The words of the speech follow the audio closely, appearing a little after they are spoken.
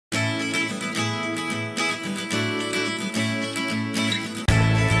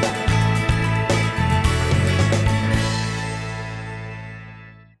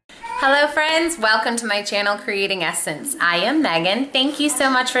Hello friends, welcome to my channel Creating Essence. I am Megan. Thank you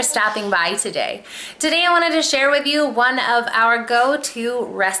so much for stopping by today. Today I wanted to share with you one of our go-to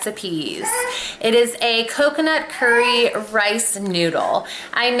recipes. It is a coconut curry rice noodle.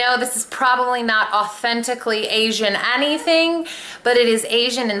 I know this is probably not authentically Asian anything, but it is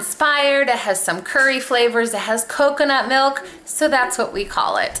Asian inspired. It has some curry flavors, it has coconut milk, so that's what we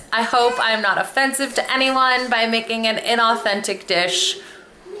call it. I hope I'm not offensive to anyone by making an inauthentic dish.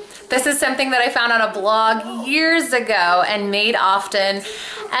 This is something that I found on a blog years ago and made often,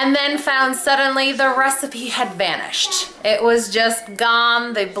 and then found suddenly the recipe had vanished. It was just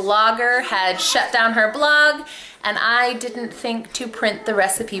gone. The blogger had shut down her blog, and I didn't think to print the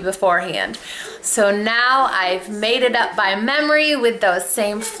recipe beforehand. So now I've made it up by memory with those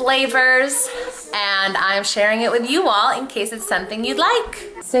same flavors, and I'm sharing it with you all in case it's something you'd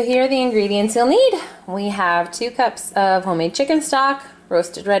like. So here are the ingredients you'll need. We have 2 cups of homemade chicken stock,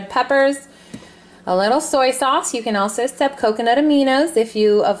 roasted red peppers, a little soy sauce. You can also accept coconut aminos if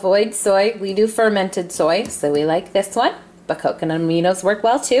you avoid soy. We do fermented soy, so we like this one, but coconut aminos work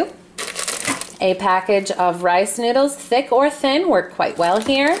well too. A package of rice noodles, thick or thin, work quite well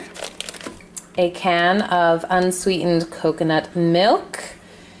here. A can of unsweetened coconut milk,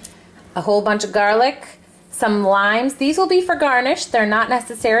 a whole bunch of garlic, some limes. These will be for garnish. They're not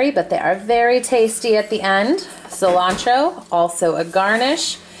necessary, but they are very tasty at the end. Cilantro, also a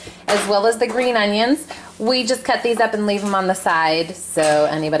garnish, as well as the green onions. We just cut these up and leave them on the side, so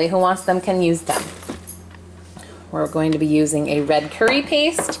anybody who wants them can use them. We're going to be using a red curry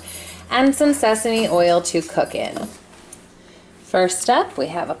paste and some sesame oil to cook in. First up, we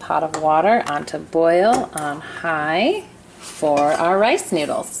have a pot of water on to boil on high for our rice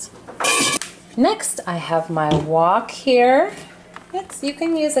noodles. Next, I have my wok here. You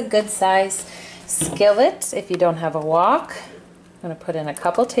can use a good size skillet if you don't have a wok. I'm going to put in a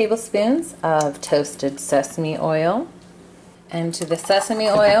couple tablespoons of toasted sesame oil. And to the sesame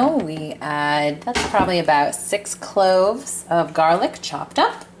oil, we add, that's probably about 6 cloves of garlic chopped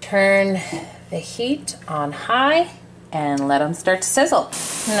up. Turn the heat on high and let them start to sizzle.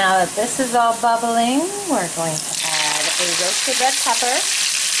 Now that this is all bubbling, we're going to add a roasted red pepper.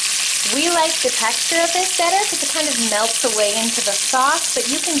 We like the texture of this better because it kind of melts away into the sauce, but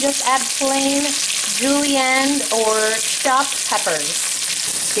you can just add plain julienne or chopped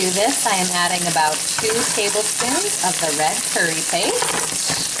peppers. To this, I am adding about 2 tablespoons of the red curry paste.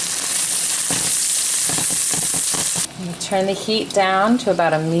 You turn the heat down to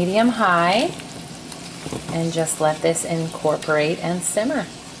about a medium-high and just let this incorporate and simmer.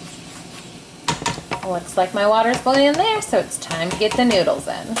 Looks like my water's boiling in there, so it's time to get the noodles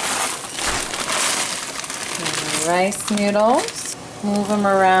in. Rice noodles, move them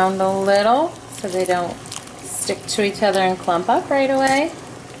around a little so they don't stick to each other and clump up right away.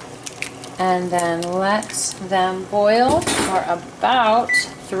 And then let them boil for about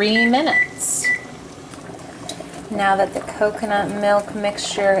 3 minutes. Now that the coconut milk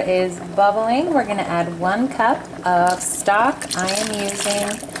mixture is bubbling, we're going to add 1 cup of stock. I am using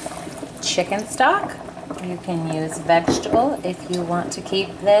chicken stock. You can use vegetable if you want to keep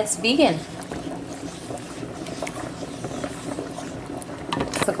this vegan.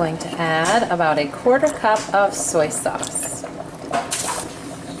 So going to add about a 1/4 cup of soy sauce.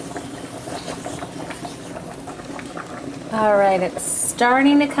 Alright, it's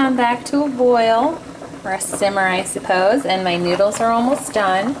starting to come back to a boil, or a simmer I suppose, and my noodles are almost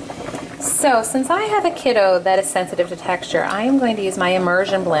done. So since I have a kiddo that is sensitive to texture, I am going to use my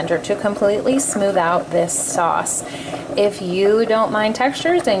immersion blender to completely smooth out this sauce. If you don't mind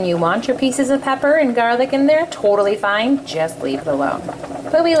textures and you want your pieces of pepper and garlic in there, totally fine, just leave it alone.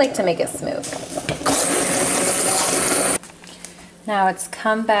 But we like to make it smooth. Now it's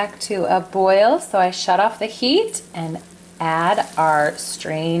come back to a boil, so I shut off the heat and add our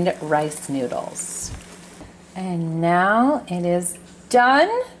strained rice noodles. And now it is done.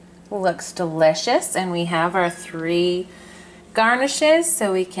 Looks delicious, and we have our 3 garnishes,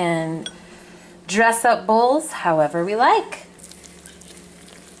 so we can dress up bowls however we like.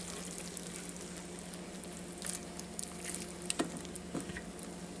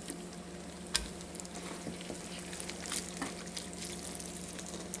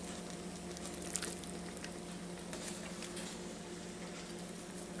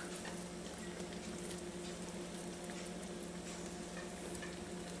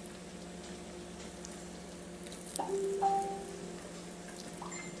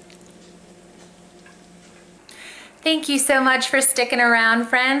 Thank you so much for sticking around,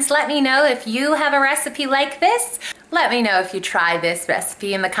 friends. Let me know if you have a recipe like this. Let me know if you try this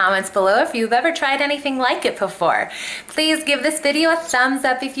recipe in the comments below, if you've ever tried anything like it before. Please give this video a thumbs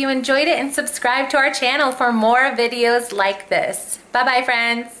up if you enjoyed it and subscribe to our channel for more videos like this. Bye-bye,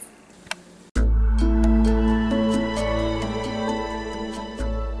 friends.